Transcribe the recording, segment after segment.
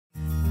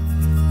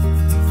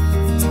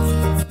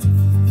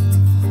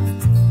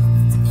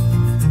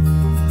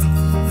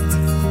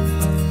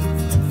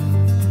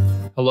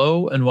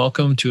Hello and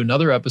welcome to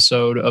another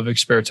episode of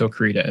Experto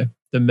Crede,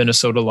 the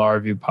Minnesota Law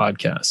Review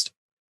podcast.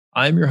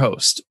 I am your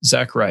host,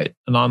 Zach Wright,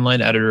 an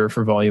online editor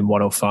for Volume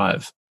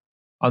 105.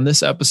 On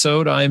this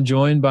episode, I am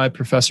joined by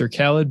Professor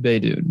Khaled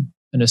Beydoun,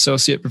 an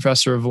associate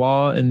professor of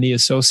law and the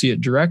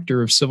associate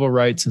director of civil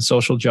rights and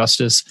social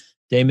justice,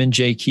 Damon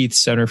J. Keith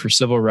Center for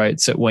Civil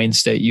Rights at Wayne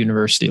State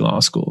University Law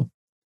School.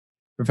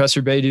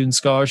 Professor Beydoun's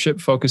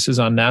scholarship focuses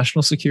on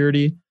national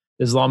security,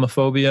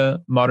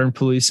 Islamophobia, modern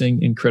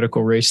policing, and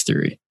critical race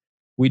theory.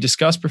 We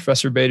discuss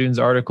Professor Beydoun's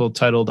article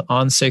titled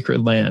On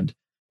Sacred Land,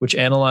 which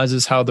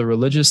analyzes how the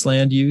Religious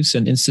Land Use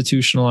and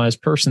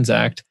Institutionalized Persons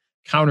Act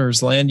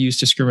counters land use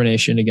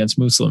discrimination against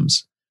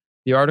Muslims.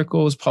 The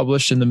article was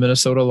published in the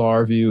Minnesota Law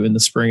Review in the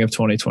spring of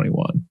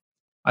 2021.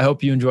 I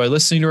hope you enjoy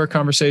listening to our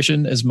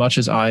conversation as much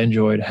as I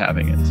enjoyed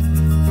having it.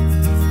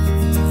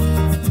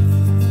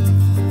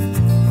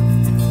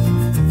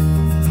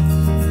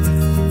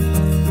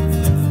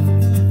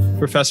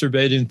 Professor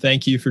Beydoun,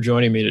 thank you for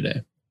joining me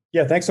today.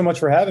 Yeah, thanks so much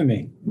for having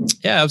me.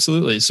 Yeah,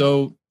 absolutely.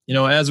 So,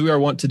 as we are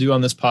wont to do on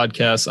this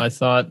podcast, I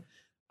thought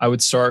I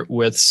would start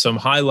with some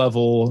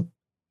high-level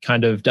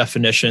kind of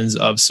definitions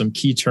of some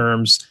key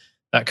terms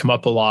that come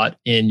up a lot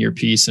in your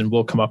piece and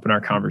will come up in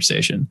our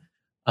conversation.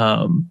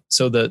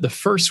 So the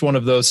first one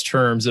of those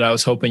terms that I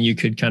was hoping you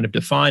could kind of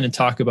define and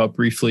talk about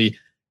briefly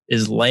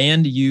is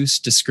land use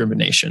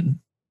discrimination.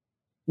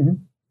 Mm-hmm.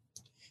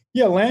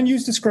 Yeah, land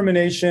use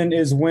discrimination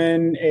is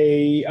when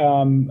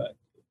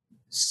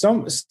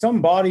some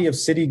body of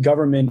city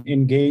government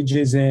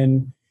engages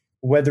in,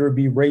 whether it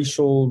be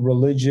racial,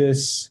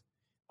 religious,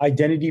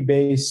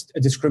 identity-based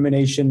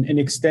discrimination in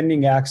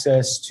extending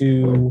access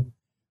to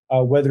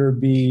whether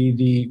it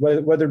be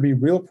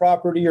real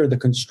property or the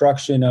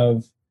construction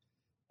of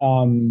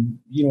a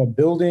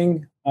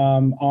building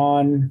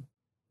on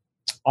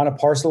a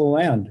parcel of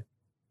land.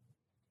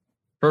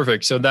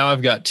 Perfect. So now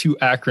I've got two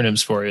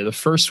acronyms for you. The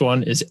first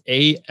one is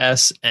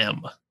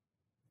ASM.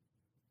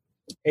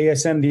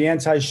 ASM, the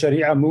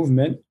anti-Sharia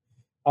movement,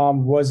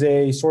 was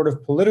a sort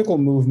of political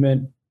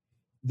movement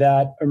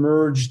that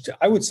emerged,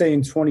 I would say,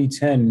 in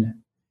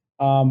 2010,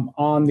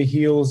 on the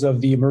heels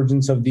of the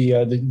emergence of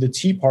the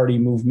Tea Party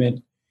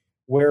movement,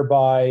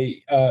 whereby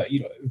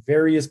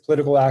various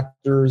political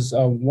actors,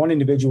 one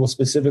individual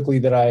specifically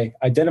that I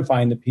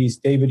identify in the piece,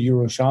 David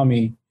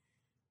Yeroshami,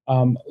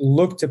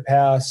 looked to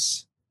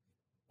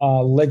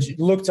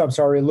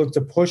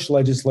push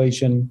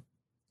legislation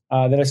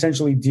that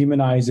essentially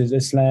demonizes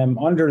Islam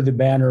under the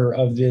banner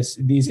of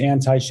these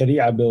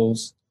anti-Sharia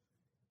bills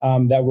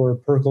that were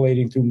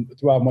percolating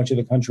throughout much of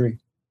the country.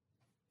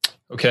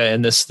 Okay,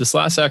 and this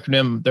last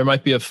acronym, there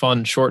might be a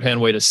fun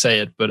shorthand way to say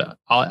it, but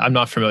I'm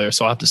not familiar,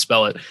 so I'll have to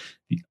spell it.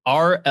 The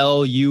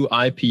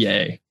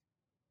RLUIPA.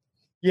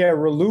 Yeah,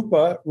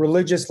 RLUIPA,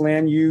 Religious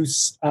Land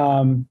Use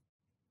and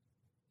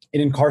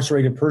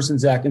Incarcerated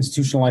Persons Act,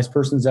 Institutionalized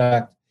Persons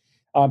Act,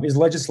 is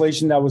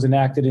legislation that was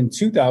enacted in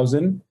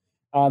 2000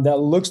 that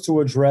looks to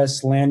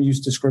address land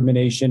use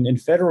discrimination and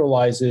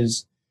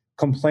federalizes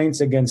complaints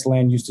against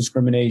land use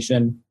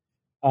discrimination,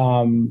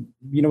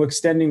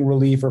 extending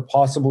relief or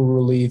possible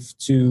relief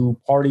to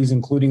parties,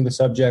 including the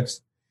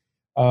subjects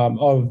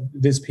of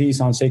this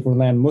piece on sacred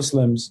land,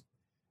 Muslims,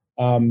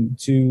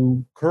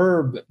 to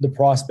curb the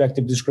prospect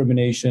of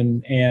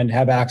discrimination and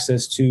have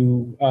access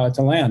to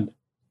land.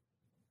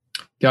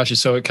 Gotcha.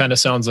 So it kind of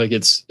sounds like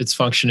it's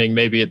functioning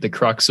maybe at the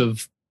crux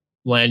of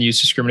land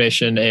use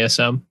discrimination,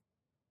 ASM.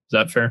 Is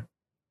that fair?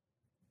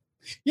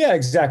 Yeah,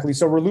 exactly.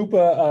 So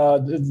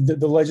RLUIPA,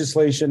 the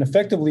legislation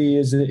effectively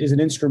is an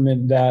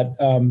instrument that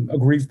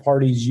aggrieved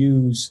parties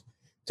use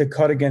to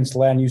cut against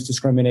land use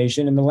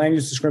discrimination. And the land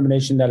use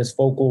discrimination that is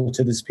focal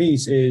to this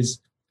piece is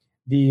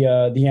the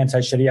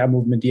anti-Sharia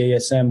movement, the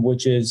ASM,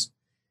 which is,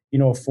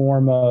 a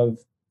form of,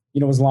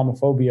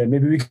 Islamophobia.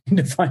 Maybe we can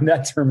define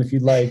that term if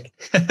you'd like.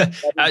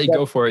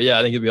 Go for it. Yeah,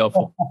 I think it'd be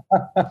helpful.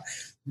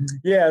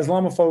 Yeah,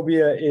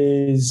 Islamophobia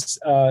is,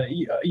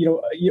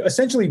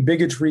 essentially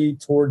bigotry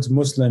towards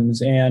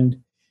Muslims.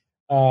 And,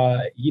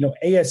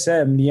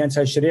 ASM, the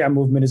anti-Sharia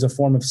movement, is a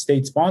form of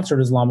state-sponsored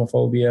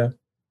Islamophobia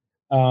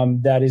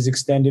that is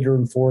extended or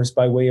enforced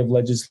by way of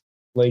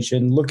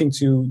legislation looking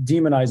to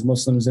demonize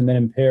Muslims and then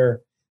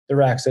impair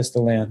their access to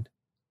land.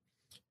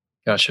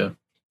 Gotcha.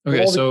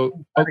 Okay,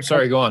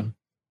 sorry, go on.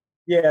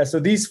 Yeah, so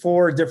these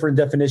four different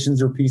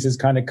definitions or pieces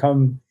kind of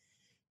come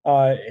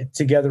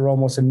together,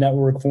 almost a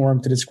network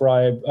form to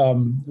describe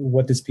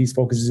what this piece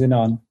focuses in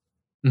on.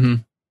 Mm-hmm.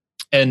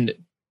 And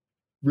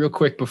real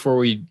quick, before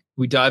we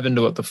dive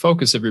into what the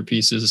focus of your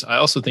piece is, I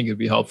also think it'd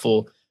be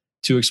helpful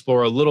to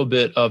explore a little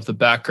bit of the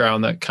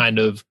background that kind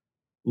of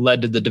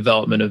led to the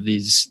development of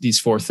these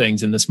four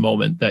things in this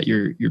moment that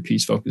your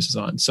piece focuses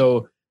on.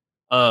 So,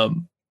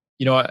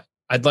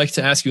 I'd like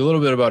to ask you a little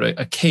bit about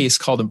a case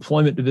called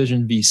Employment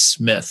Division v.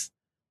 Smith.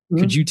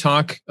 Mm-hmm. Could you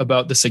talk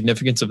about the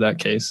significance of that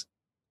case?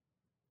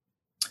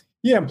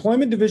 Yeah,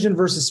 Employment Division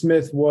versus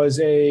Smith was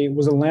a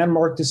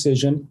landmark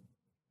decision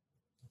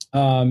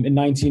in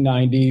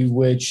 1990,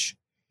 which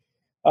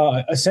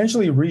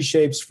essentially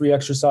reshapes free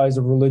exercise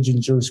of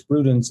religion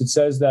jurisprudence. It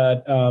says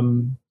that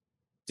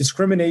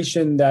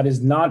discrimination that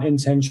is not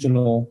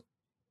intentional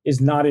is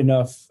not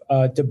enough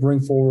to bring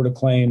forward a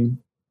claim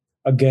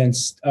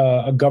against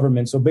a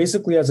government. So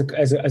basically, as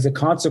a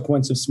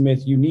consequence of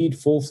Smith, you need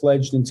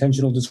full-fledged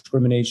intentional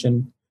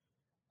discrimination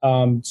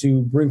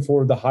to bring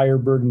forward the higher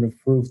burden of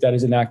proof that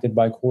is enacted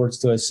by courts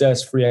to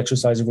assess free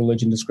exercise of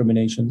religion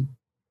discrimination.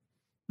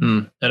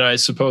 And I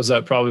suppose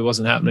that probably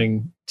wasn't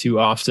happening too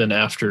often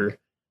after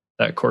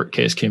that court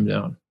case came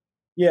down.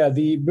 Yeah,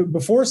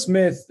 before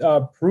Smith,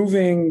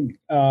 proving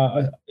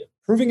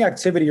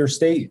activity or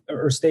state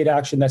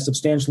action that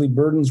substantially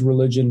burdens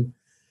religion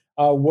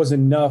was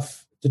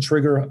enough to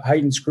trigger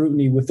heightened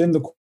scrutiny within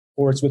the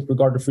courts with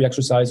regard to free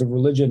exercise of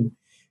religion.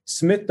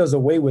 Smith does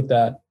away with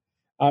that.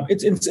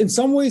 It's in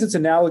some ways it's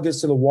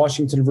analogous to the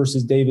Washington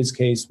versus Davis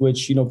case,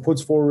 which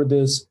puts forward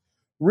this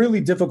really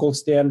difficult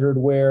standard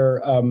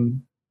where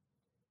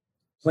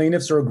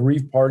plaintiffs or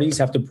aggrieved parties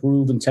have to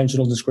prove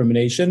intentional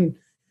discrimination,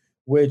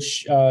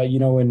 which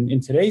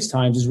in today's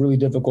times is really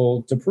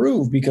difficult to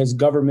prove because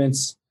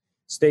governments,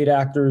 state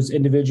actors,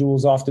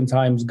 individuals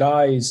oftentimes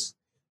guise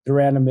their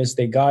animus,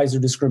 they guise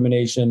their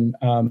discrimination,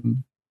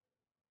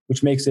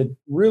 which makes it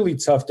really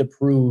tough to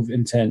prove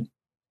intent.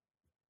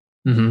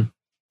 Mm-hmm.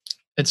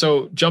 And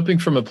so jumping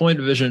from Employment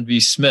Division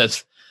v.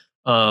 Smith,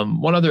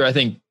 one other, I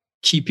think,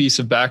 key piece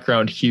of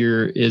background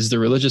here is the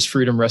Religious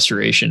Freedom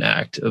Restoration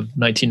Act of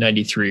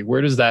 1993.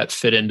 Where does that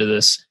fit into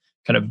this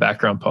kind of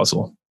background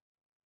puzzle?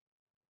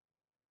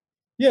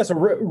 Yeah, so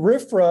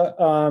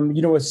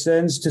RFRA,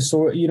 ascends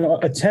to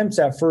attempts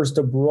at first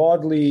to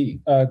broadly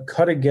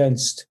cut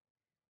against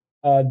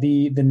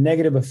the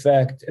negative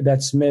effect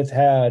that Smith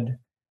had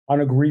on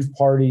aggrieved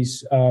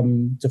parties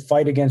to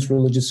fight against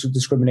religious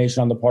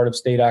discrimination on the part of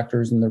state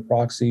actors and their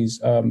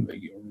proxies.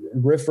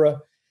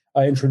 RFRA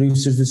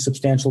introduces the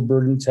substantial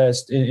burden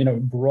test in a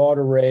broad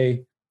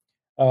array,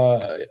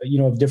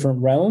 of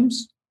different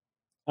realms,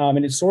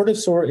 and it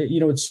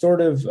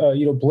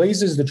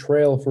blazes the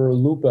trail for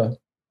RLUIPA,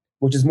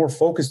 which is more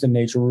focused in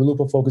nature.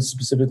 RLUIPA focuses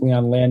specifically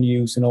on land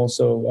use and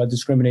also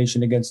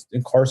discrimination against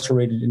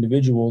incarcerated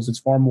individuals. It's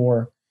far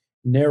more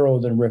narrow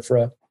than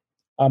RFRA,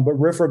 but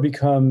RFRA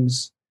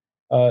becomes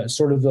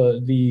sort of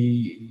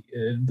the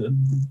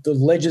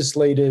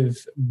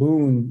legislative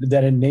boon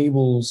that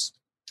enables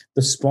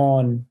the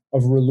spawn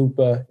of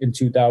RLUIPA in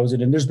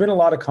 2000. And there's been a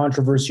lot of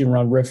controversy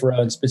around RFRA,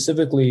 and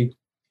specifically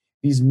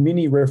these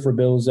mini RFRA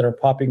bills that are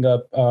popping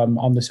up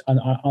on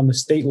the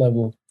state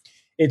level.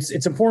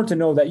 It's important to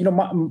know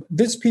that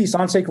this piece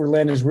on sacred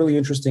land is really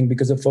interesting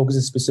because it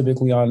focuses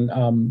specifically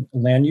on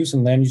land use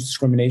and land use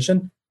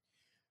discrimination.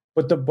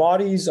 But the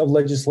bodies of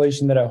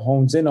legislation that it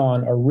hones in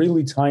on are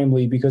really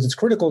timely because it's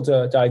critical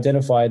to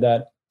identify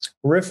that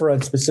RFRA,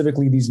 and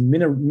specifically these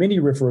mini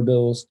RFRA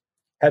bills,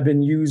 have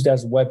been used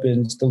as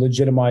weapons to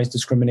legitimize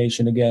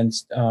discrimination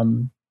against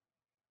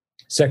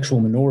sexual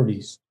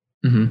minorities.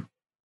 Mm-hmm.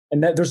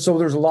 And there's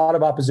a lot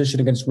of opposition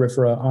against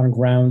RFRA on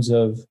grounds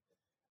of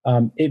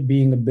it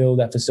being a bill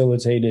that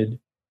facilitated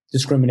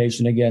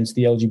discrimination against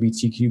the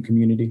LGBTQ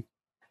community.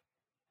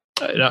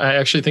 I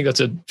actually think that's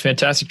a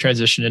fantastic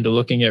transition into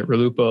looking at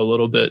RLUIPA a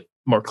little bit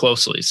more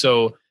closely.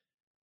 So,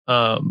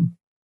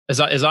 as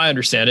I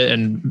understand it,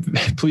 and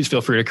please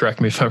feel free to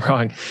correct me if I'm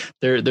wrong,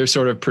 there's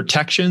sort of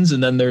protections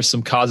and then there's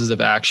some causes of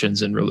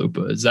actions in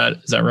RLUIPA. Is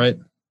that right?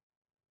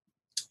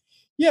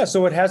 Yeah.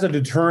 So it has a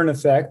deterrent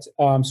effect.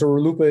 So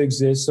RLUIPA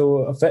exists.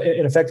 So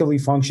it effectively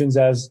functions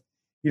as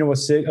a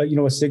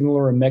signal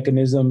or a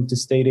mechanism to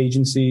state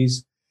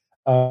agencies,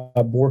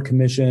 board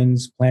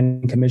commissions,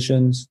 planning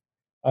commissions.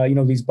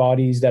 These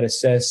bodies that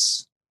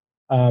assess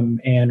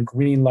and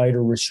green light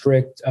or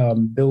restrict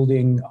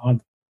building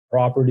on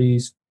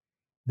properties,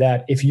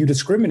 that if you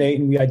discriminate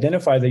and we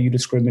identify that you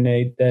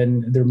discriminate,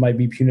 then there might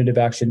be punitive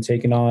action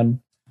taken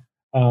on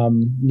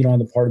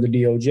the part of the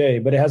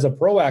DOJ. But it has a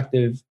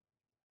proactive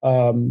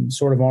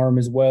sort of arm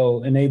as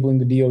well, enabling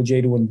the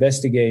DOJ to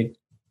investigate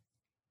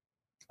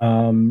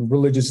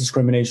religious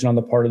discrimination on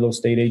the part of those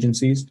state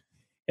agencies.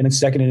 And then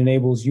second, it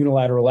enables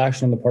unilateral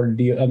action on the part of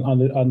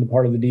the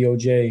part of the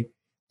DOJ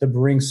to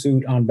bring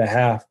suit on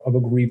behalf of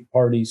aggrieved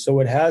parties. So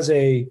it has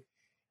a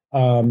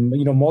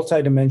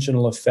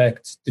multidimensional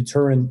effect,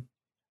 deterrent,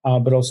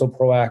 but also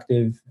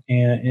proactive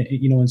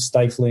and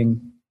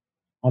stifling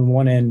on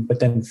one end, but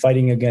then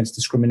fighting against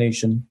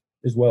discrimination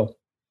as well.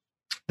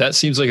 That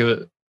seems like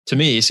a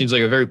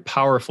very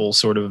powerful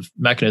sort of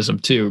mechanism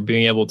too, the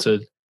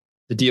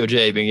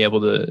DOJ being able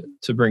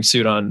to bring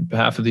suit on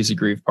behalf of these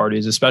aggrieved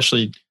parties,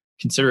 especially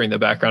considering the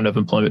background of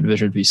Employment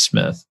Division v.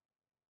 Smith.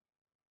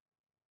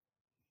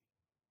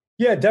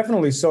 Yeah,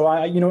 definitely. So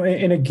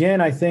and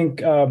again, I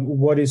think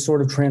what is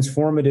sort of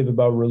transformative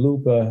about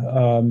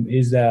RLUIPA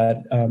is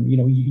that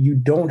you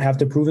don't have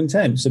to prove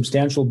intent.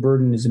 Substantial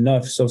burden is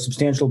enough. So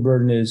substantial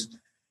burden is,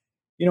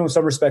 in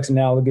some respects,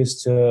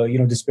 analogous to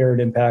disparate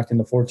impact in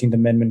the 14th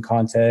Amendment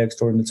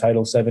context or in the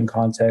Title VII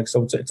context.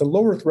 So it's a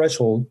lower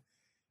threshold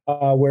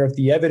where if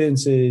the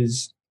evidence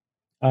is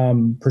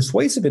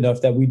persuasive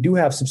enough that we do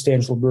have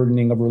substantial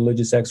burdening of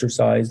religious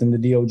exercise, then the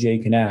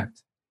DOJ can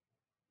act.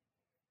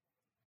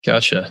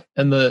 Gotcha.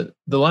 And the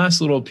last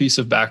little piece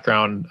of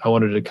background I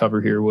wanted to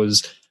cover here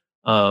was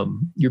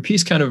your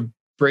piece kind of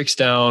breaks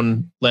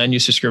down land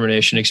use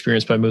discrimination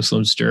experienced by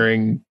Muslims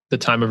during the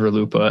time of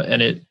RLUIPA,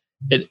 and it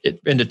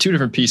into two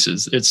different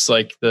pieces. It's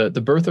like the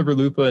birth of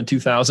RLUIPA in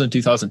 2000,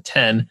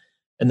 2010,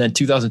 and then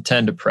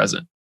 2010 to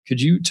present.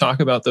 Could you talk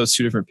about those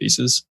two different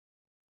pieces?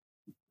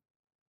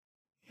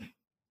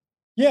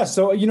 Yeah,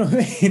 so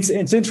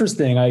it's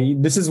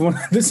interesting. This is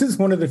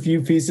one of the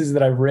few pieces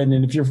that I've written,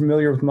 and if you're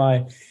familiar with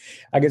my,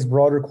 I guess,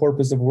 broader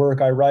corpus of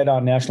work, I write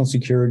on national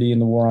security and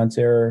the war on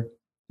terror,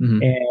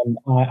 and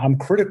I'm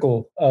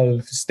critical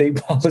of state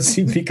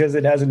policy because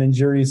it has an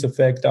injurious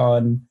effect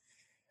on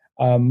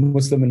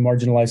Muslim and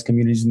marginalized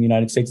communities in the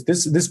United States.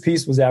 This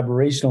piece was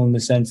aberrational in the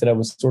sense that I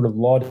was sort of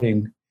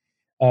lauding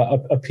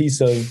a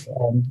piece of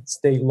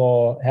state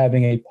law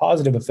having a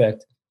positive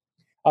effect.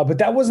 But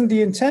that wasn't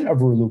the intent of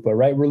RLUIPA,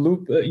 right?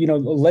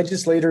 RLUIPA,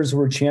 legislators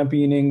were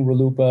championing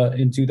RLUIPA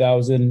in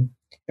 2000.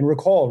 And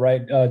recall,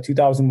 right,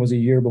 2000 was a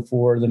year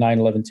before the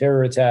 9/11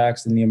 terror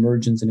attacks and the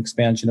emergence and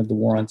expansion of the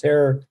war on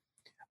terror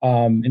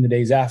in the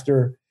days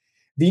after.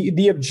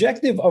 The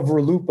objective of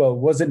RLUIPA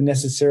wasn't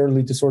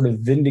necessarily to sort of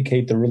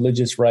vindicate the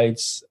religious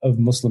rights of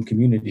Muslim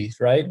communities,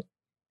 right?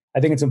 I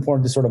think it's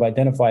important to sort of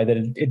identify that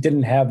it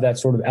didn't have that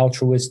sort of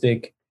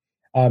altruistic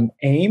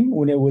aim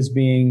when it was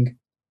being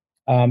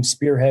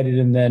spearheaded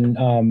and then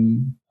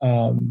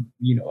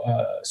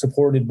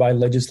supported by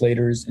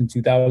legislators in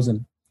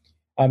 2000.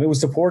 It was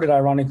supported,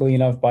 ironically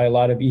enough, by a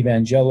lot of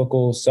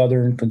evangelical,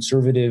 Southern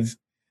conservative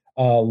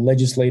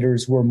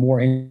legislators who are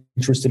more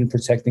interested in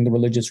protecting the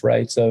religious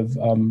rights of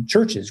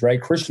churches,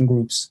 right? Christian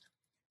groups,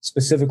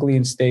 specifically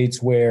in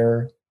states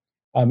where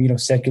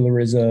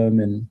secularism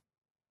and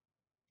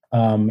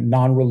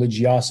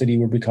non-religiosity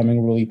were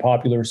becoming really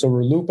popular. So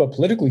RLUIPA,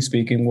 politically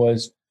speaking,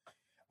 was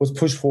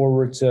pushed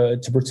forward to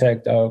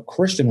protect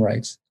Christian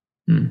rights.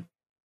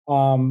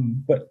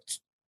 But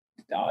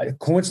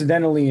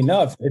coincidentally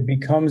enough, it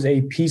becomes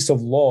a piece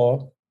of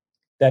law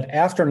that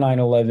after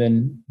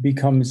 9/11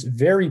 becomes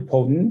very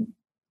potent,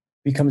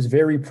 becomes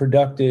very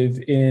productive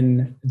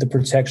in the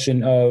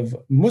protection of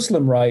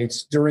Muslim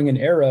rights during an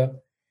era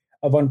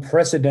of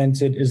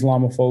unprecedented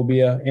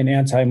Islamophobia and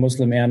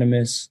anti-Muslim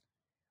animus.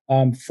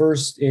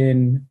 First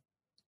in,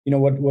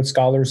 what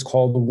scholars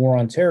call the war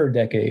on terror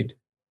decade,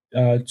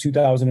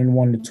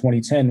 2001 to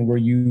 2010, where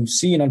you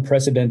see an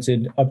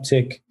unprecedented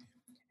uptick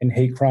in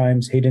hate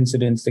crimes, hate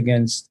incidents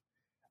against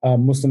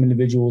Muslim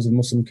individuals and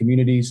Muslim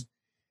communities.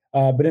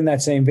 But in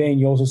that same vein,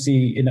 you also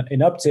see an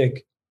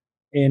uptick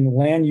in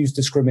land use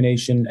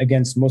discrimination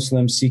against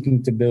Muslims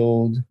seeking to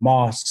build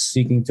mosques,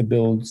 seeking to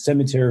build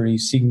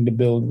cemeteries, seeking to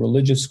build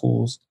religious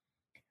schools.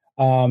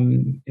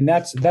 And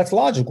that's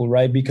logical,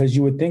 right? Because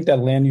you would think that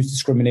land use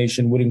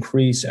discrimination would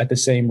increase at the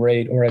same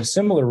rate or at a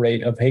similar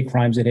rate of hate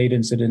crimes and hate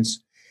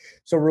incidents.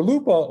 So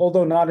RLUIPA,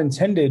 although not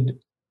intended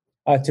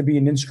to be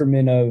an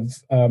instrument of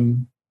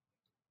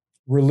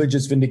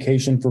religious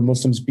vindication for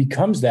Muslims,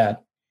 becomes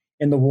that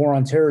in the war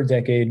on terror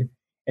decade,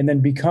 and then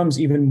becomes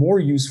even more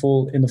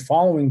useful in the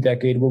following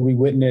decade, where we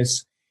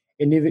witness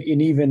an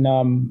even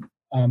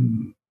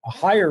a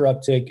higher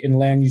uptick in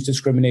land use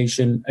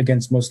discrimination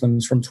against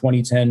Muslims from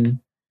 2010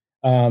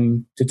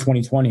 to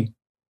 2020,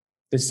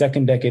 the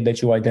second decade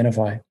that you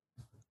identify.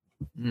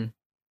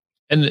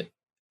 And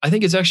I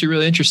think it's actually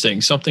really interesting.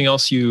 Something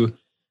else you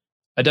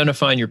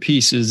identify in your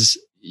piece is,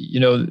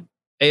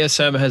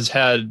 ASM has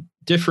had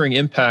differing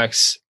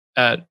impacts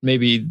at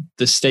maybe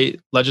the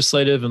state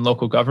legislative and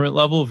local government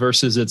level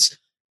versus its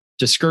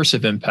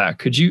discursive impact.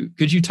 Could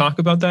you talk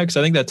about that? Because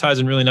I think that ties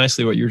in really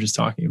nicely what you were just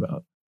talking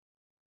about.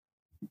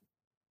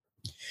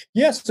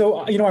 Yes.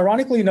 So,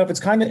 ironically enough, it's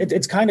kind of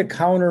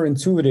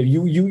counterintuitive.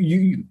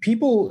 You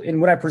people,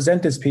 and when I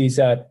present this piece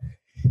to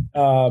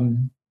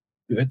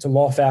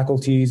law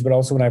faculties, but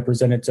also when I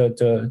present it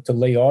to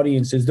lay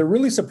audiences, they're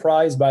really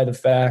surprised by the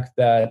fact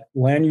that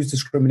land use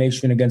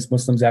discrimination against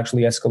Muslims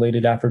actually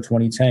escalated after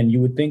 2010.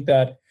 You would think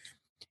that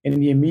in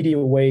the immediate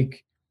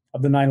wake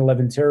of the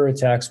 9/11 terror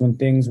attacks, when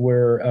things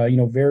were,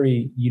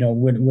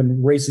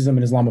 when racism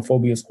and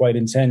Islamophobia is quite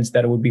intense,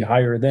 that it would be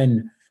higher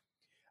then.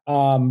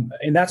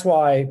 And that's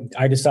why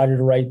I decided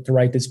to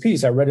write this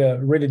piece. I read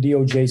a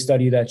DOJ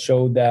study that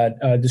showed that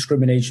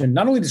discrimination,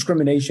 not only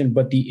discrimination,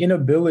 but the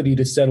inability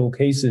to settle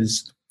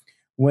cases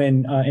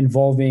when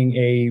involving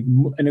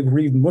an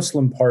aggrieved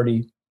Muslim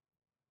party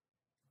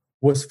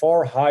was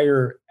far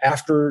higher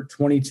after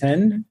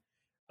 2010,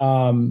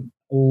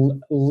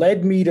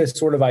 led me to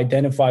sort of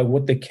identify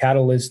what the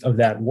catalyst of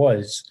that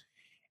was.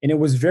 And it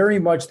was very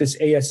much this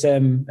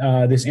ASM,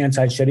 this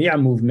anti-Sharia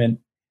movement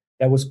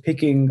that was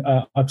picking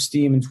up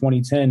steam in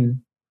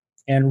 2010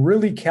 and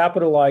really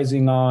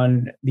capitalizing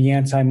on the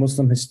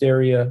anti-Muslim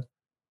hysteria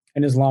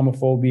and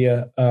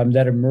Islamophobia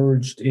that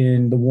emerged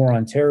in the war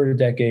on terror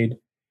decade,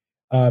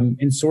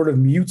 and sort of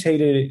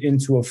mutated it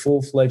into a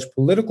full-fledged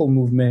political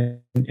movement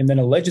and then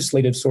a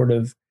legislative sort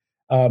of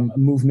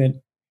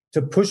movement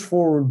to push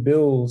forward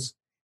bills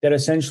that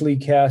essentially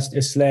cast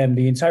Islam,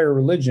 the entire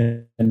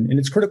religion. And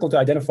it's critical to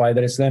identify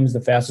that Islam is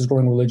the fastest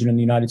growing religion in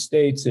the United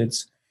States.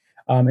 It's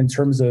in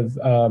terms of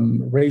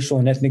racial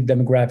and ethnic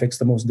demographics,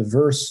 the most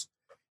diverse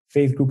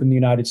faith group in the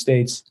United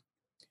States.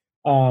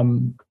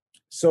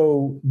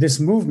 So this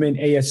movement,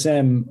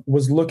 ASM,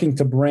 was looking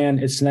to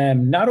brand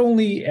Islam not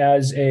only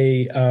as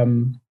a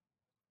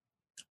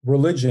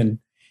religion,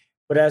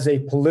 but as a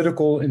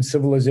political and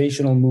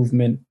civilizational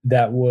movement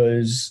that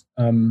was,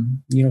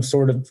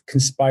 sort of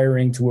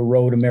conspiring to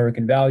erode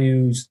American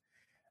values,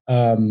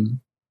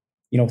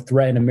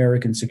 threaten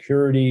American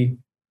security,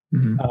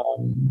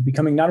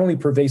 becoming not only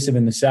pervasive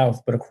in the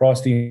South, but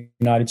across the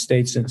United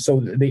States. And so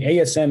the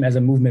ASM as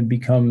a movement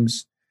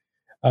becomes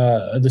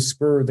the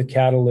spur, the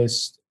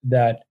catalyst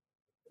that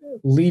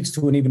leads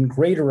to an even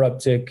greater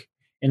uptick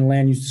in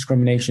land use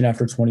discrimination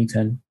after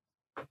 2010.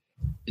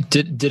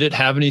 Did it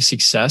have any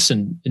success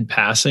in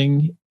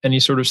passing any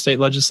sort of state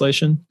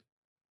legislation?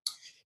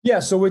 Yeah,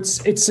 so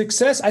it's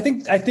success. I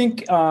think,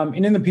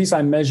 and in the piece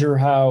I measure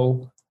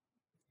how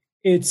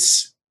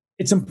it's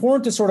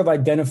important to sort of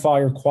identify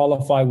or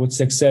qualify what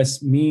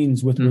success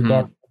means with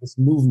regard to this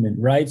movement,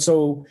 right?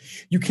 So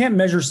you can't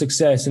measure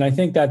success, and I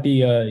think that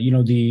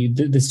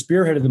the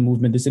spearhead of the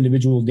movement, this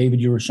individual David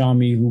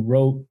Yerushalmi, who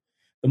wrote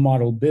the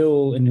model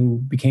bill and who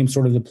became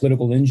sort of the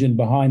political engine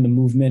behind the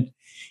movement,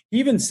 he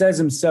even says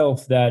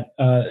himself that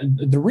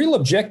the real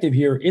objective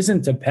here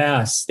isn't to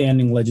pass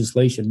standing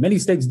legislation. Many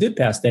states did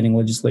pass standing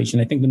legislation.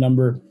 I think the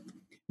number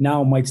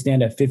now might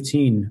stand at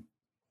 15.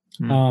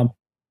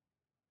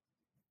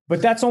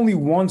 But that's only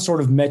one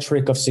sort of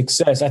metric of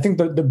success. I think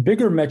the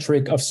bigger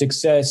metric of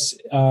success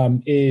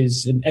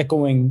is, and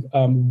echoing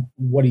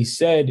what he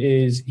said,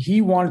 is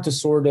he wanted to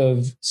sort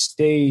of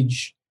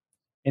stage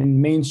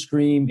and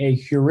mainstream a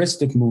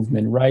heuristic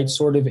movement, right?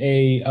 Sort of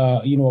a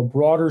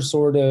broader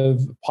sort of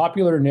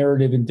popular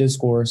narrative and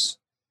discourse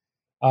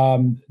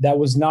that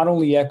was not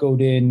only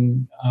echoed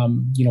in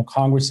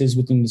Congresses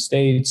within the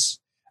states,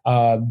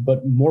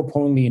 but more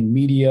potently in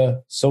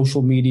media,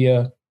 social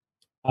media,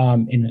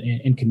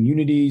 in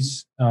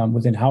communities,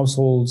 within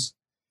households,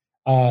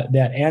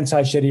 that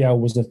anti-Sharia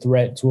was a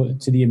threat to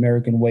the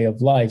American way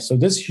of life. So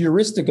this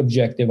heuristic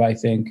objective, I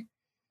think,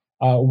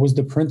 was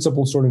the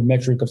principal sort of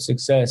metric of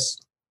success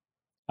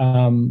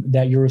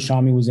that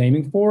Yerushalmi was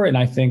aiming for. And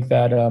I think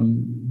that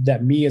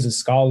that me as a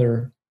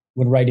scholar,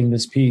 when writing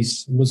this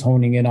piece, was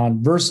honing in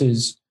on,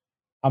 versus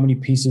how many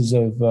pieces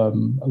of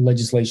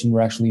legislation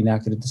were actually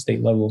enacted at the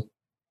state level.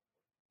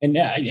 And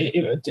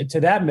to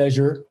that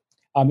measure,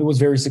 it was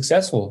very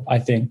successful, I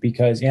think,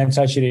 because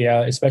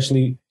anti-Sharia,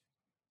 especially,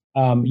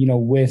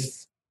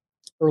 with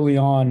early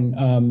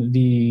on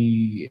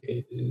the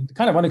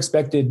kind of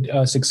unexpected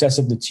success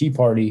of the Tea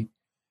Party,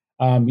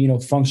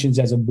 functions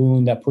as a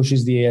boon that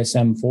pushes the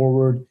ASM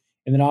forward.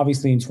 And then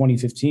obviously in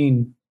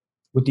 2015,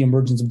 with the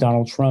emergence of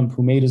Donald Trump,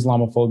 who made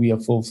Islamophobia a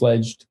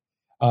full-fledged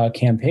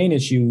campaign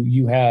issue,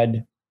 you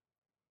had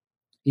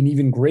an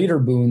even greater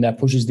boon that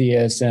pushes the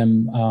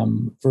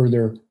ASM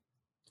further,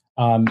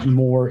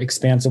 more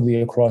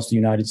expansively across the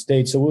United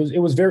States. So it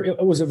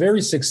was a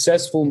very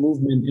successful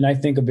movement, and I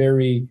think a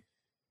very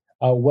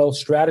well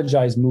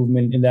strategized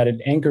movement, in that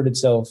it anchored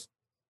itself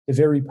to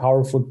very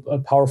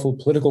powerful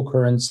political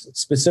currents,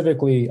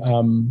 specifically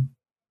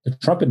the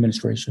Trump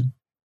administration.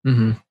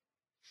 Mm-hmm.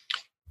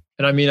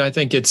 And I mean, I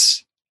think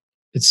it's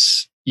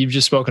you've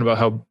just spoken about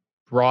how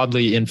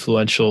broadly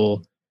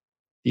influential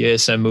the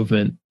ASM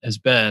movement has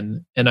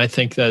been, and I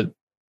think that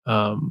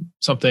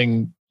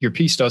something your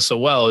piece does so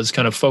well is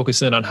kind of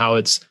focus in on how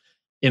it's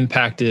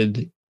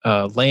impacted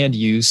land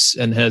use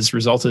and has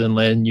resulted in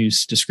land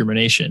use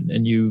discrimination.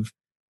 And you've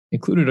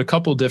included a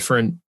couple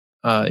different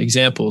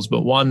examples,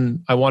 but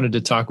one I wanted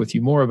to talk with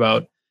you more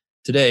about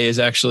today is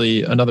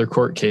actually another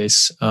court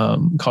case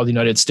called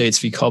United States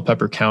v.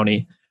 Culpeper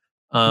County.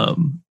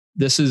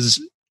 This is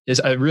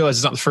I realize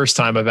it's not the first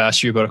time I've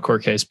asked you about a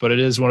court case, but it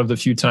is one of the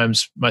few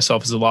times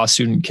myself as a law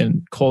student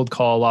can cold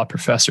call a law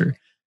professor.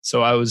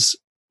 So I was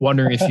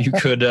wondering if you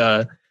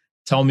could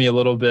tell me a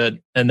little bit,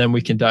 and then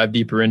we can dive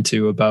deeper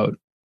into about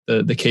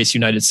the case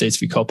United States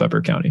v.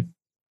 Culpeper County.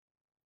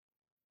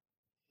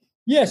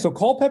 Yeah, so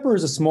Culpeper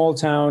is a small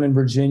town in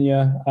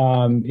Virginia.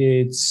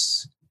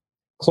 It's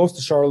close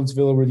to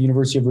Charlottesville, where the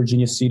University of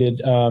Virginia is seated,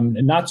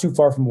 and not too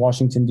far from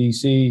Washington,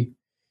 D.C.,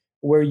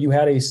 where you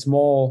had a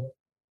small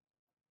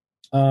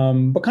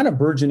but kind of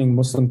burgeoning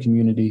Muslim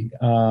community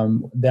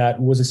that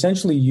was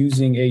essentially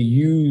using a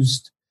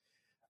used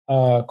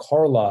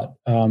car lot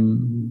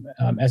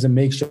as a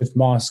makeshift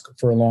mosque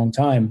for a long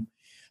time.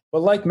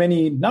 But like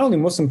many, not only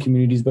Muslim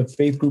communities, but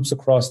faith groups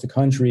across the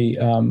country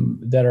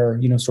that are,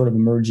 sort of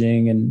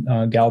emerging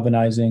and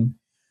galvanizing,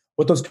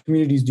 what those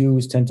communities do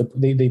is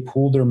they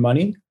pool their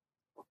money,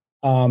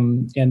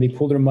 and they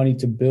pool their money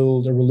to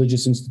build a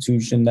religious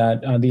institution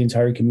that the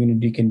entire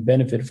community can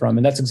benefit from.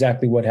 And that's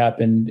exactly what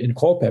happened in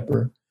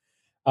Culpeper.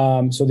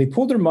 So they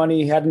pooled their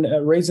money,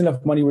 raised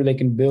enough money where they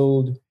can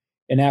build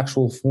an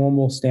actual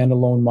formal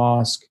standalone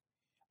mosque.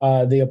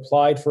 They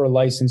applied for a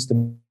license to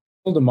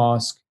build a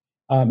mosque,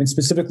 and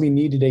specifically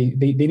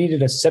they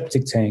needed a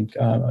septic tank.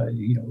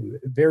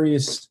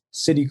 Various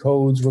city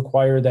codes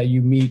require that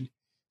you meet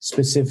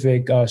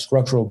specific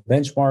structural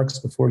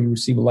benchmarks before you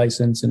receive a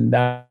license, and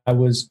that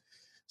was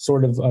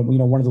sort of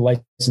one of the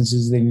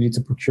licenses they needed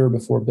to procure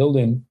before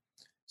building.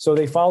 So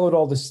they followed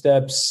all the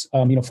steps,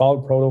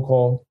 followed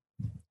protocol,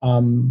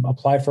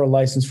 applied for a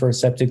license for a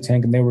septic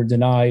tank, and they were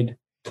denied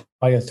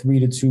by a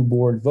 3-2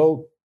 board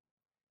vote.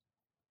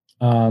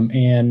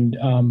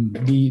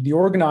 The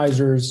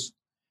organizers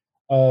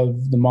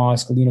of the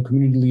mosque,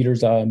 community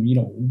leaders,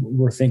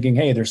 were thinking,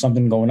 hey, there's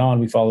something going on.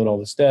 We followed all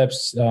the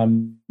steps.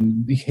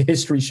 The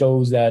history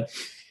shows that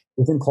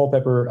within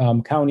Culpeper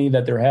County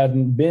that there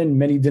hadn't been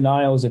many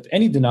denials, if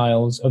any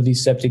denials, of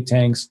these septic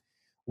tanks.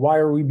 Why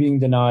are we being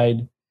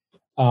denied?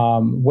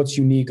 What's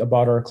unique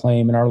about our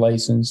claim and our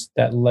license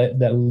that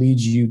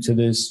leads you to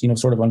this,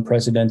 sort of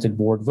unprecedented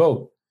board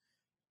vote?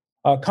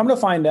 Come to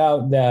find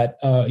out that,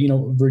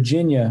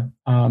 Virginia,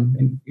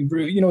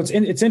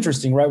 it's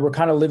interesting, right? We're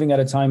kind of living at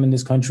a time in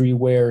this country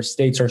where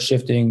states are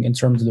shifting in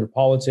terms of their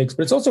politics,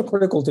 but it's also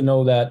critical to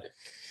know that,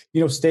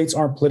 states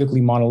aren't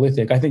politically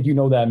monolithic. I think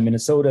that in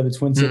Minnesota, the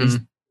Twin Cities,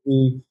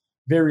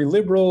 very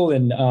liberal,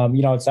 and,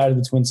 outside of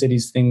the Twin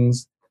Cities,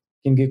 things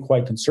can get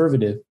quite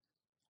conservative.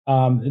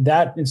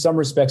 That, in some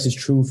respects, is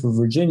true for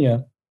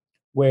Virginia,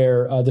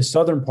 where the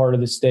southern part of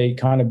the state,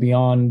 kind of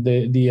beyond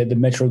the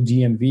Metro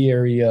DMV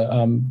area,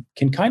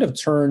 can kind of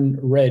turn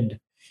red.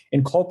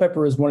 And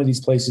Culpeper is one of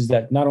these places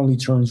that not only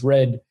turns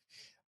red,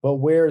 but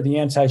where the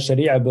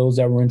anti-Sharia bills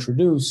that were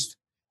introduced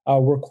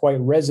were quite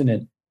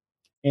resonant.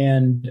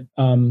 And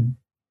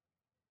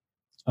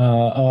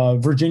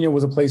Virginia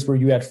was a place where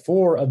you had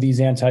 4 of these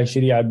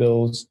anti-Sharia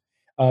bills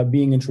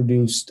being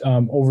introduced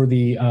over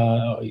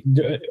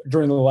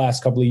during the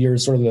last couple of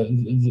years, sort of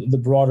the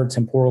broader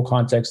temporal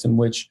context in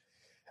which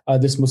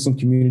this Muslim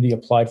community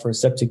applied for a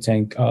septic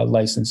tank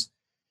license.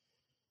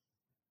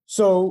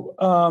 So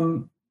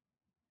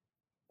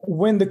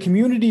when the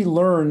community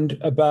learned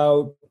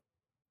about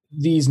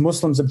these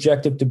Muslims'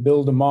 objective to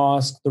build a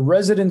mosque, the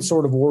residents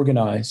sort of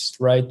organized,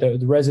 right? The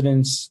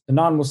residents, the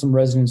non-Muslim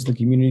residents of the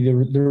community,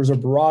 there was a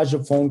barrage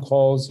of phone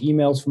calls,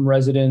 emails from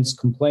residents,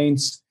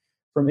 complaints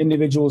from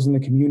individuals in the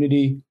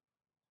community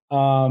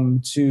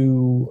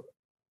to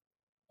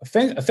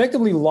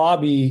effectively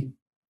lobby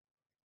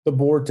the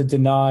board to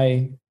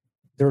deny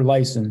their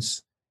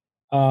license.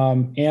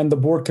 And the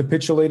board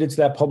capitulated to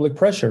that public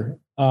pressure.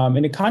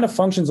 And it kind of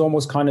functions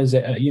almost kind of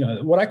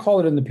as what I call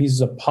it in the piece is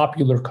a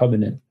popular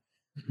covenant.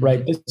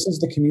 Right. This is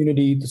the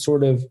community, the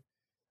sort of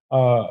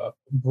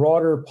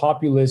broader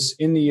populace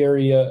in the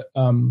area,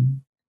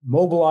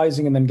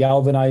 mobilizing and then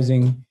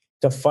galvanizing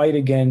to fight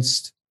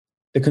against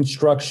the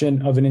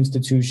construction of an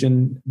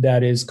institution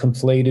that is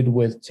conflated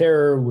with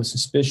terror, with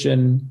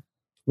suspicion,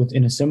 with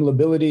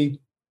inassimilability.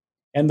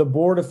 And the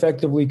board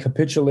effectively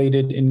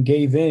capitulated and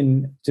gave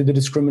in to the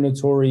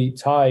discriminatory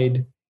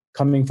tide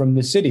coming from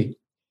the city.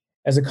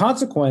 As a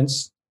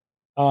consequence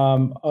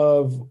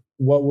of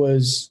what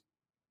was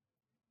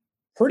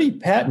pretty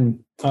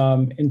patent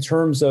in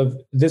terms of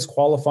this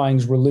qualifying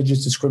as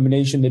religious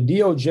discrimination, the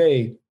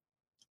DOJ,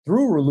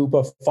 through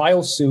RLUIPA,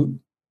 files suit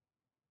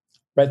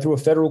right through a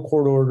federal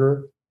court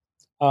order,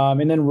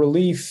 and then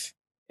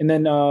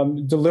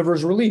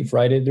delivers relief.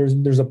 Right,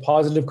 there's a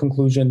positive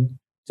conclusion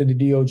to the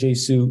DOJ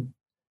suit.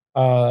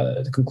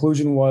 The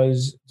conclusion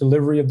was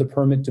delivery of the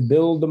permit to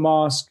build the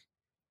mosque.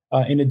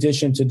 In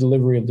addition to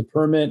delivery of the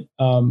permit,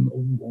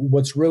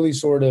 what's really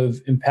sort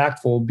of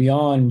impactful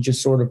beyond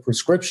just sort of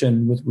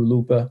prescription with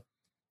RLUIPA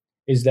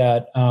is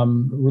that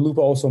RLUIPA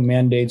also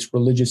mandates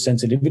religious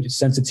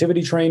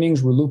sensitivity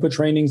trainings, RLUIPA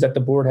trainings that the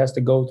board has to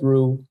go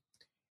through,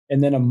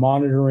 and then a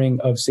monitoring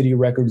of city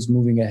records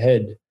moving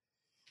ahead.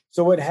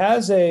 So it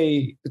has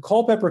the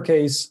Culpeper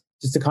case,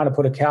 just to kind of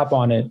put a cap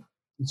on it.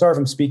 I'm sorry if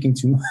I'm speaking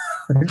too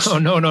much. Oh,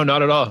 no,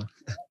 not at all.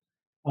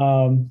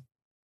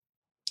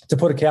 To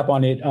put a cap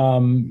on it,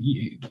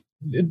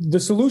 the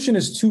solution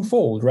is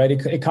twofold, right?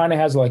 It kind of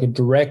has like a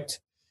direct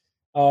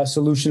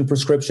solution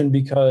prescription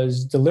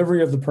because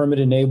delivery of the permit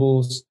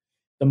enables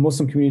the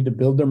Muslim community to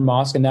build their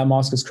mosque, and that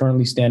mosque is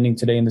currently standing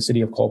today in the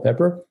city of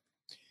Culpeper.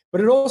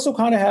 But it also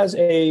kind of has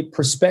a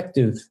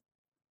prospective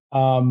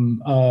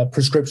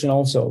prescription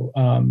also,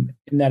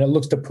 in that it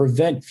looks to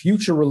prevent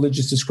future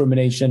religious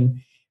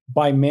discrimination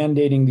by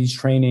mandating these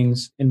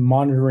trainings and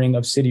monitoring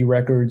of city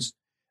records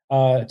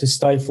to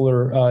stifle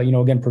or,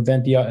 again,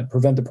 prevent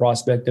the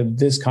prospect of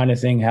this kind of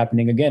thing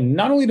happening again.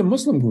 Not only to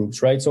Muslim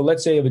groups, right? So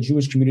let's say if a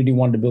Jewish community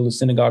wanted to build a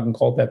synagogue in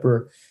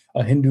Culpeper,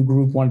 a Hindu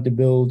group wanted to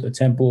build a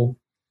temple.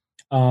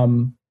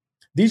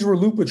 These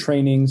RLUIPA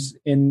trainings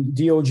in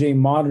DOJ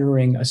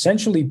monitoring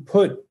essentially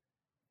put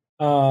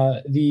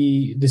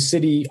the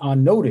city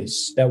on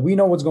notice that we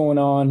know what's going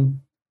on.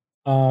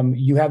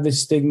 You have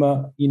this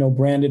stigma,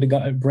 branded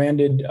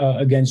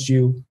against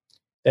you.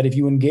 That if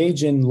you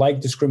engage in like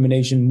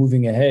discrimination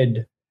moving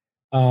ahead,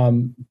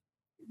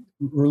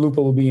 RLUIPA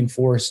will be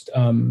enforced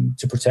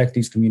to protect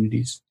these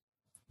communities.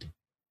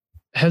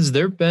 Has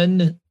there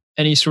been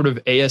any sort of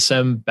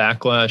ASM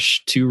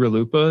backlash to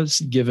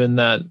RLUIPAs, given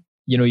that,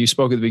 you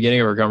spoke at the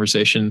beginning of our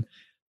conversation,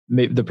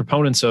 the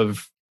proponents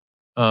of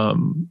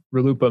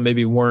RLUIPA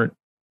maybe weren't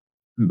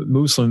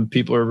Muslim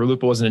people, or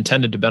RLUIPA wasn't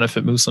intended to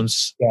benefit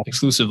Muslims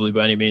exclusively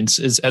by any means.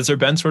 Has there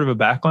been sort of a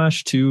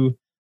backlash to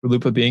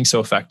RLUIPA being so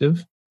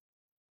effective?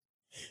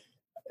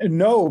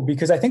 No,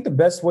 because I think the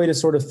best way to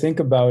sort of think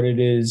about it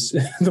is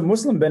the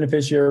Muslim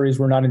beneficiaries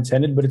were not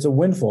intended, but it's a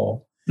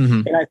windfall.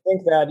 Mm-hmm. And I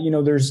think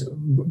that, there's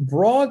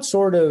broad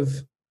sort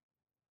of,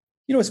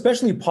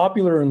 especially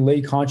popular and lay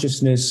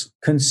consciousness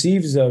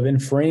conceives of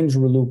and frames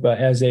RLUIPA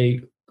as a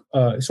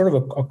sort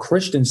of a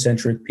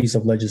Christian-centric piece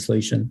of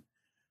legislation,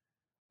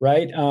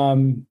 right?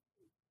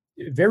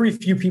 Very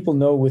few people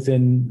know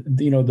within,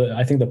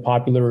 I think the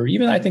popular, or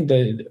even I think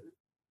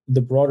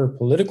the broader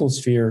political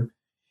sphere,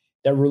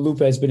 that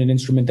RLUIPA has been an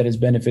instrument that has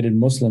benefited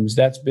Muslims.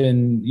 That's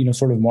been,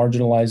 sort of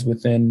marginalized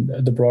within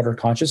the broader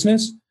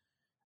consciousness,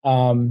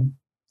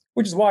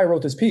 which is why I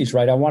wrote this piece,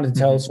 right? I wanted to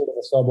tell sort of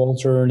a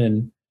subaltern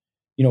and,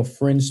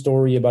 fringe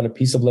story about a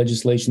piece of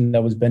legislation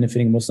that was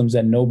benefiting Muslims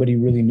that nobody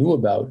really knew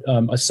about,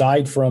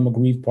 aside from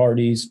aggrieved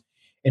parties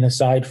and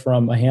aside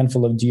from a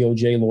handful of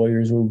DOJ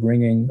lawyers who were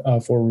bringing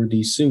forward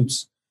these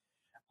suits.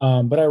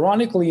 But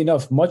ironically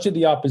enough, much of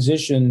the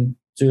opposition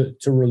to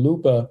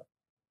RLUIPA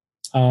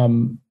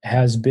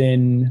has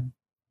been,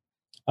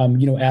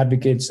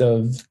 advocates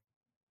of,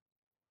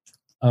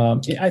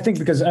 I think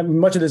because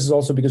much of this is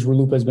also because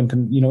RLUIPA has been,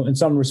 in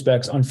some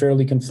respects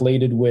unfairly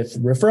conflated with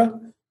RFRA,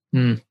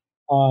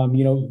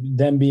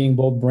 them being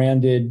both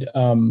branded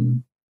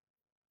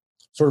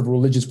sort of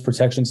religious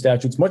protection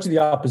statutes. Much of the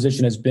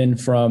opposition has been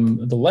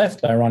from the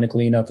left,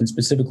 ironically enough, and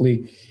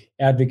specifically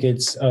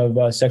advocates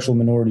of sexual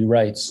minority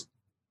rights.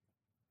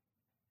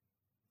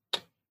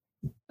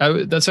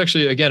 That's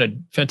actually, again, a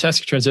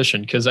fantastic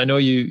transition, because I know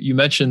you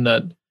mentioned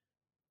that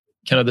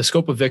kind of the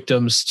scope of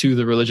victims to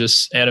the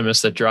religious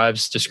animus that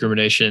drives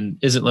discrimination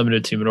isn't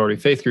limited to minority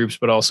faith groups,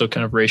 but also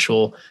kind of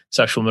racial,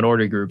 sexual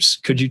minority groups.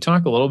 Could you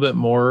talk a little bit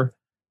more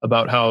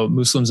about how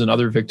Muslims and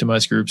other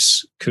victimized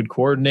groups could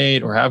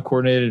coordinate, or have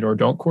coordinated, or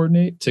don't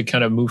coordinate to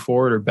kind of move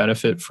forward or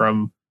benefit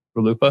from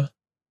RLUIPA?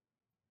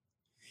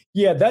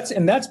 Yeah, that's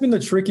been the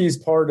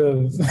trickiest part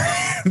of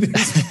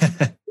this.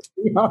 To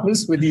be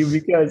honest with you,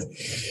 because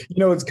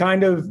it's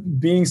kind of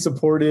being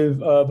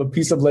supportive of a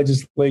piece of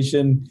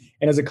legislation,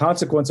 and as a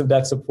consequence of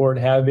that support,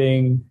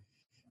 having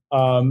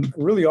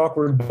really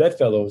awkward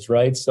bedfellows,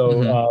 right?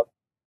 So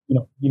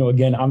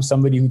again, I'm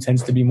somebody who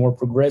tends to be more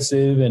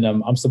progressive, and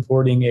I'm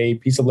supporting a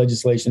piece of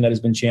legislation that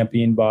has been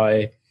championed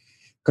by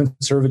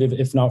conservative,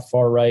 if not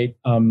far right,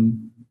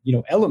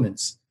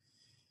 elements.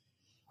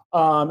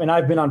 And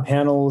I've been on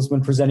panels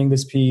when presenting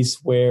this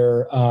piece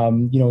where,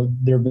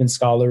 there have been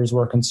scholars who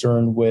are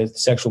concerned with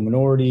sexual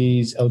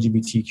minorities,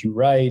 LGBTQ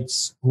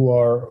rights, who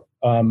are,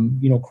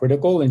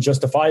 critical and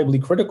justifiably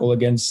critical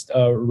against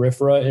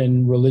RFRA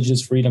and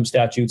religious freedom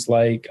statutes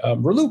like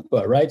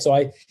RLUIPA, right? So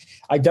I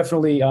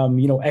definitely,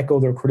 echo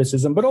their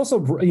criticism, but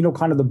also,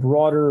 kind of the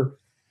broader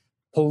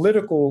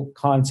political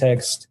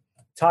context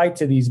tied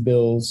to these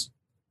bills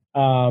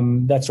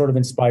that sort of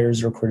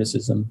inspires their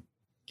criticism.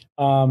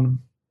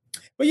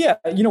 But yeah,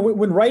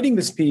 when writing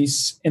this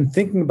piece and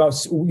thinking about,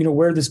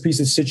 where this piece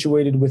is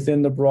situated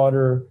within the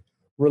broader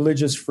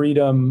religious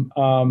freedom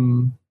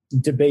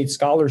debate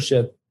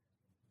scholarship,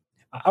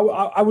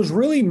 I was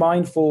really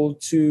mindful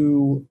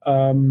to,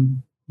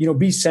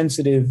 be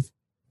sensitive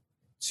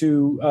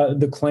to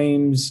the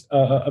claims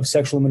of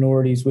sexual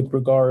minorities with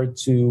regard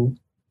to,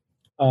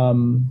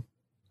 countering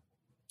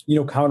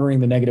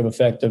the negative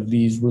effect of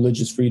these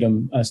religious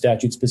freedom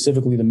statutes,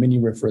 specifically the mini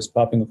RFRAs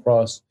popping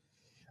across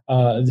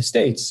the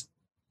states.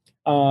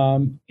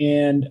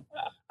 And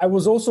I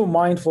was also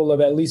mindful of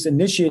at least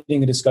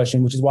initiating a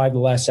discussion, which is why the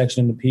last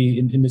section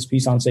in this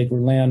piece on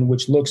sacred land,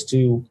 which looks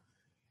to,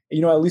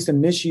 at least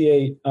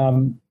initiate,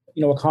 a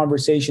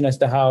conversation as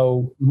to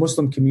how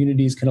Muslim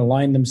communities can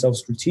align themselves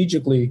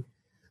strategically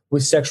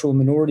with sexual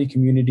minority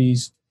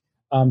communities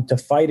to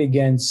fight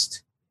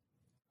against,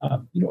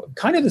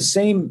 kind of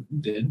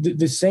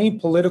the same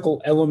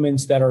political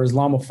elements that are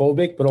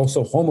Islamophobic, but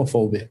also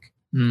homophobic,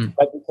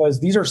 right?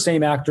 Because these are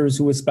same actors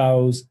who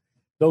espouse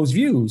those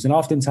views. And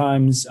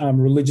oftentimes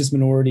religious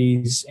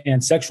minorities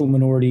and sexual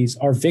minorities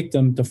are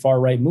victim to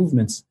far-right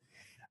movements.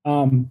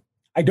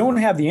 I don't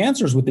have the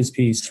answers with this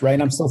piece, right?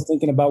 And I'm still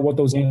thinking about what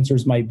those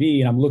answers might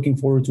be. And I'm looking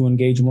forward to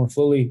engage more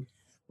fully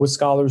with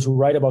scholars who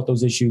write about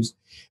those issues.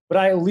 But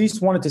I at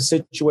least wanted to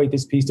situate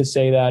this piece to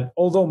say that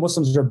although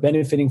Muslims are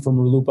benefiting from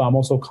RLUIPA, I'm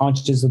also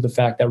conscious of the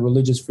fact that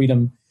religious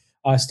freedom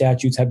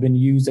statutes have been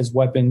used as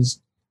weapons,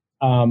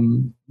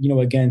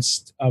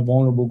 against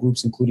vulnerable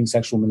groups, including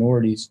sexual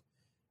minorities.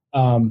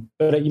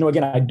 But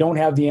again, I don't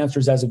have the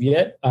answers as of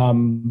yet,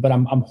 but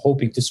I'm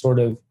hoping to sort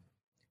of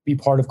be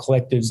part of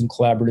collectives and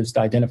collaboratives to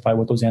identify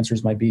what those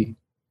answers might be.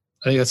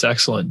 I think that's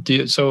excellent.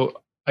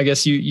 So I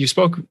guess you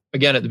spoke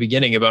again at the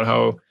beginning about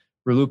how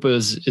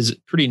RLUIPA is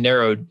pretty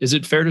narrowed. Is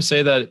it fair to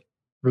say that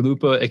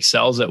RLUIPA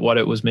excels at what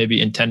it was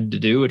maybe intended to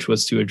do, which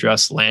was to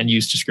address land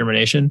use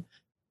discrimination?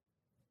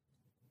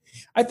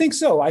 I think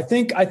so. I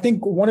think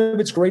one of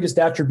its greatest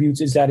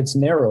attributes is that it's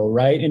narrow,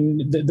 right?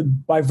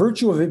 And by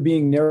virtue of it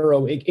being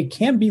narrow, it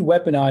can be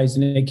weaponized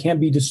and it can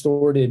be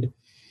distorted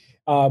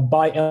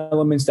by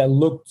elements that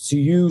look to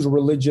use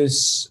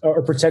religious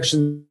or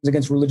protections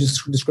against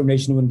religious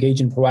discrimination to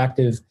engage in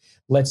proactive,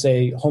 let's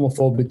say,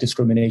 homophobic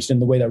discrimination in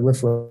the way that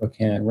RFRA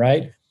can,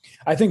 right?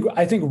 I think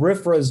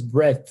RFRA's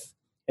breadth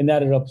in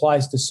that it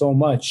applies to so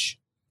much,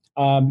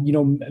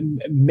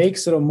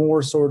 makes it a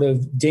more sort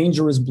of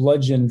dangerous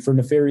bludgeon for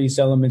nefarious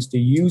elements to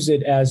use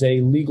it as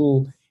a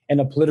legal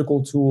and a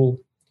political tool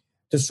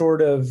to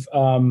sort of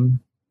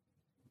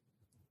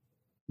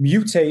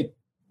mutate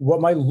what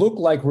might look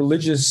like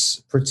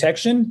religious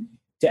protection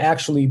to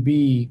actually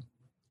be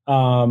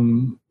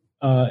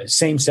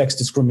same-sex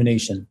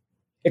discrimination.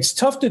 It's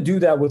tough to do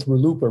that with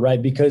RLUIPA,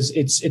 right? Because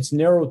it's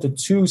narrowed to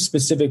two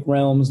specific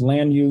realms: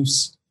 land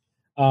use,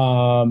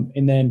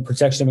 and then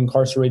protection of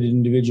incarcerated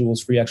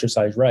individuals' free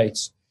exercise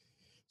rights.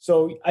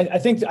 So I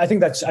think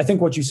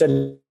what you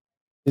said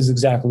is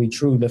exactly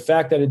true. The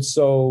fact that it's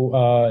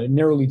so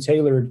narrowly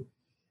tailored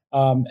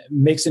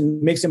makes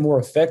it more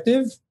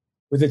effective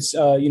with its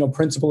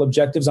principal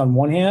objectives on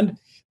one hand,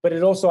 but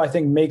it also, I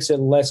think, makes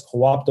it less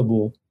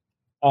co-optable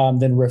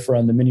than RFRA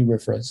and the mini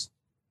RFRAs.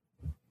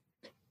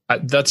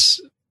 That's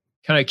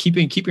kind of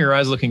keeping your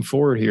eyes looking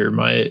forward here.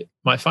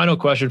 My final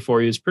question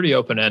for you is pretty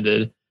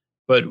open-ended,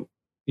 but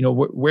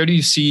where do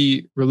you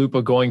see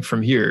RLUIPA going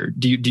from here?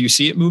 Do you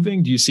see it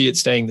moving? Do you see it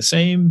staying the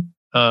same?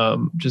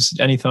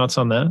 Just any thoughts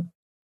on that?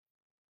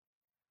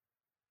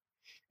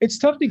 It's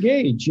tough to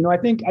gauge. I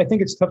think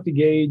it's tough to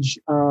gauge.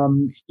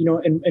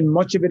 And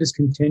much of it is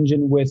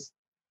contingent with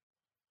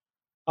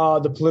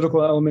the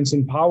political elements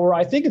in power.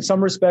 I think in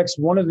some respects,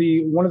 one of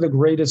the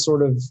greatest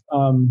sort of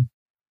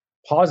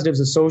positives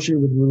associated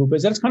with RLUIPA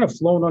is that it's kind of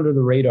flown under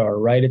the radar,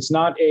 right? It's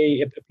not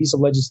a piece of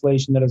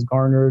legislation that has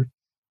garnered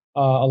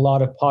a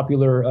lot of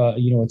popular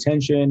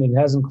attention. It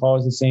hasn't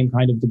caused the same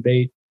kind of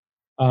debate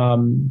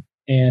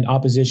and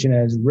opposition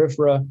as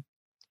RFRA.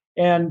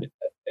 And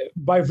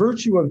by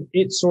virtue of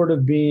it sort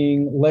of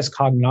being less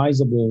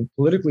cognizable,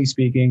 politically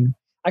speaking,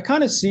 I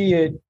kind of see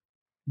it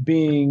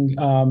being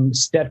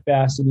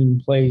steadfast and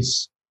in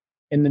place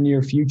in the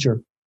near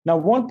future. Now,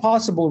 one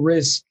possible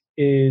risk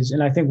is,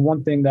 and I think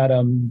one thing that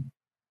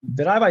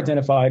I've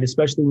identified,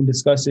 especially when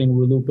discussing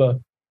RLUIPA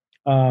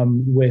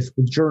with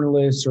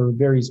journalists or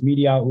various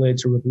media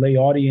outlets or with lay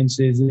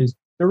audiences, is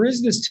there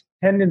is this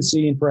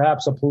tendency and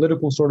perhaps a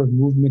political sort of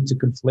movement to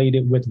conflate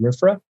it with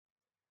RFRA.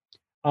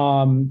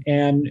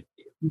 And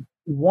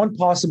one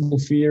possible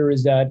fear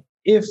is that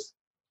if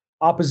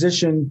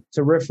opposition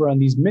to RFRA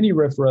and these mini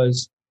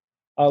RFRAs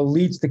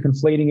leads to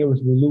conflating it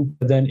with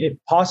RLUIPA, then it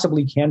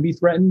possibly can be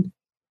threatened.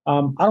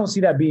 I don't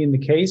see that being the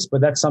case,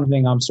 but that's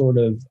something I'm sort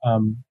of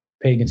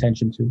paying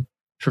attention to.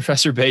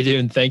 Professor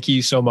Beydoun, thank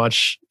you so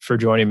much for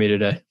joining me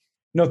today.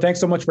 No, thanks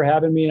so much for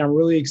having me. And I'm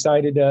really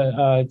excited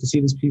to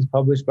see this piece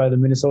published by the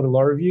Minnesota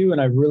Law Review.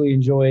 And I've really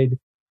enjoyed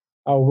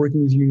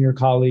working with you and your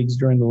colleagues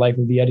during the life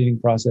of the editing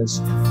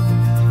process.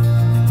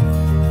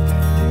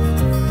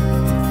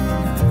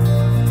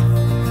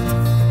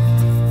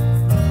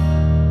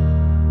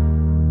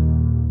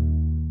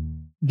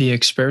 The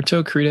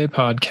Experto Crede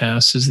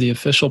podcast is the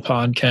official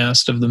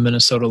podcast of the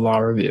Minnesota Law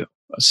Review,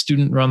 a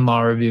student-run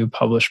law review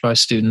published by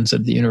students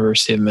at the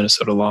University of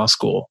Minnesota Law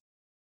School.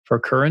 For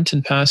current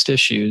and past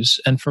issues,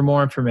 and for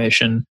more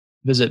information,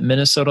 visit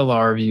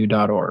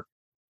minnesotalawreview.org.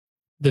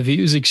 The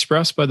views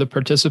expressed by the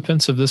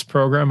participants of this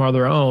program are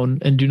their own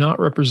and do not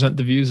represent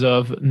the views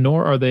of,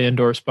 nor are they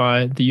endorsed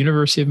by, the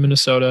University of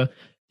Minnesota,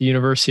 the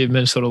University of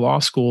Minnesota Law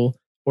School,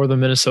 or the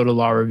Minnesota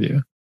Law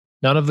Review.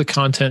 None of the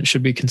content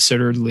should be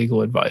considered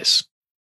legal advice.